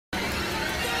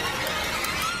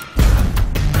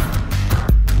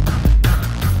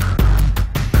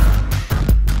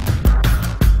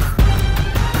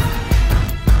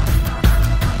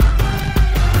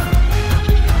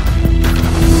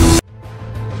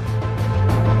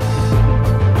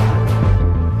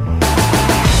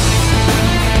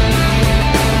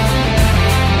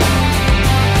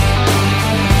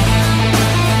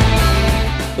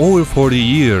over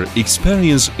 40-year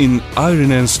experience in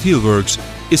iron and steelworks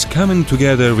is coming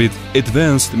together with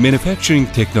advanced manufacturing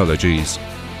technologies.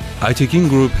 Aytekin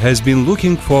Group has been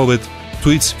looking forward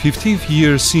to its 50th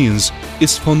year since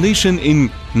its foundation in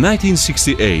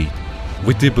 1968,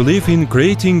 with the belief in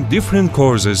creating different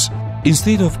courses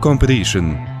instead of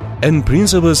competition, and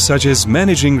principles such as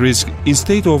managing risk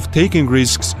instead of taking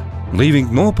risks,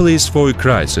 leaving no place for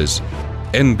crisis,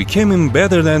 and becoming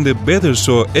better than the better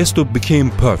so as to become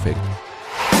perfect.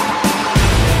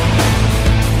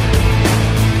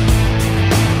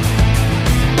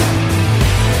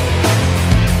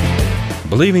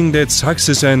 Believing that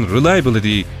success and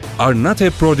reliability are not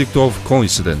a product of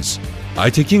coincidence,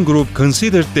 Aytekin Group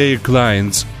considered their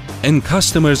clients and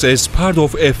customers as part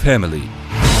of a family.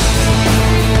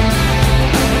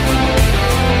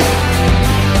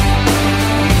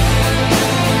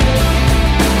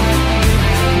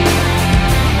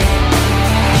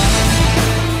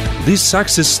 This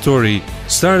success story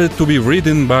started to be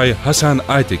written by Hasan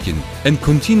Aytekin and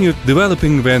continued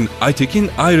developing when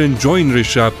Aytekin Iron Joinery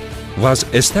Shop was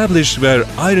established, where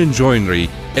iron joinery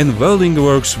and welding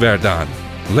works were done.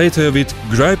 Later with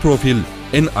Gray Profil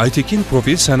and Aytekin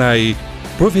Profil Sanayi,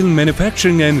 profil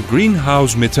manufacturing and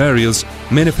greenhouse materials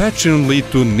manufacturing lead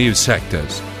to new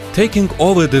sectors, taking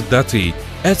over the Dati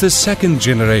as a second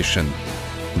generation.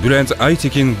 Bülent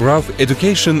Aytekin brought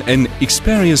education and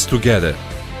experience together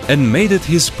and made it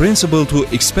his principle to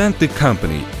expand the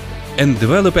company and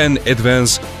develop and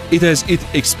advance it as it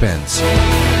expands.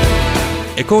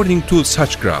 According to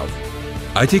such graph,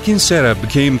 Aytekin Sera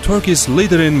became Turkey's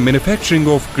leader in manufacturing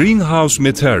of greenhouse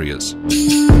materials.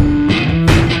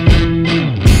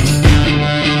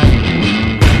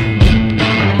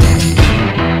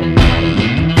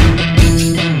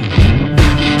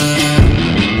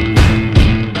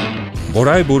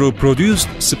 Boray produced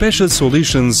special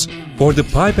solutions for the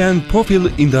pipe and profile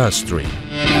industry.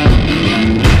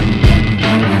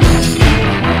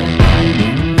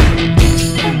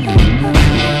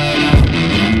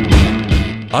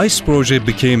 ICE Project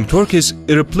became Turkey's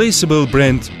irreplaceable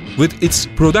brand with its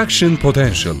production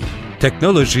potential,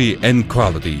 technology and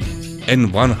quality,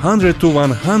 and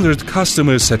 100/100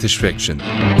 customer satisfaction.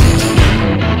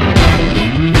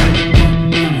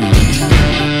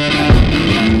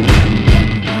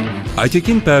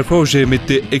 Aytekin Foreign met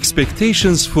the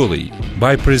expectations fully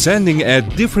by presenting a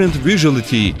different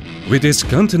visuality with its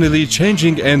continually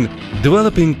changing and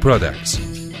developing products.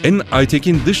 And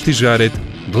Aytekin Dış Ticaret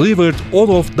delivered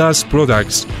all of those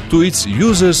products to its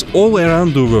users all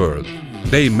around the world.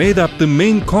 They made up the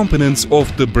main components of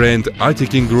the brand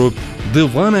Aytekin Group, the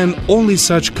one and only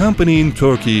such company in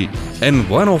Turkey and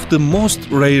one of the most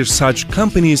rare such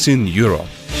companies in Europe.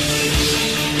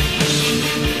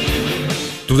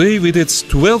 Today, with its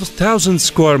 12,000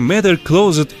 square meter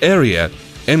closet area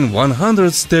and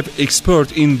 100 staff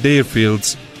expert in their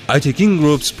fields, Aytekin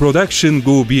Group's production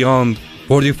go beyond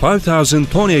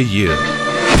 45,000 tons a year.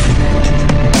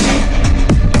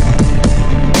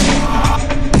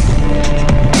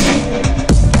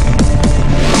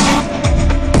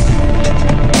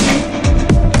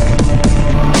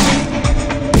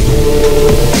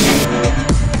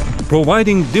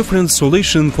 Providing different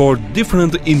solutions for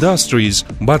different industries,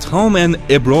 but home and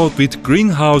abroad, with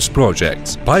greenhouse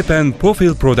projects, pipe and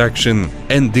profile production,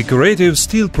 and decorative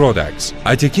steel products.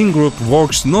 Aytekin Group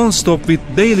works non-stop with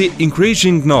daily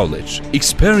increasing knowledge,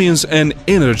 experience and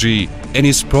energy, and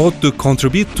is proud to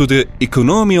contribute to the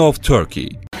economy of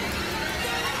Turkey.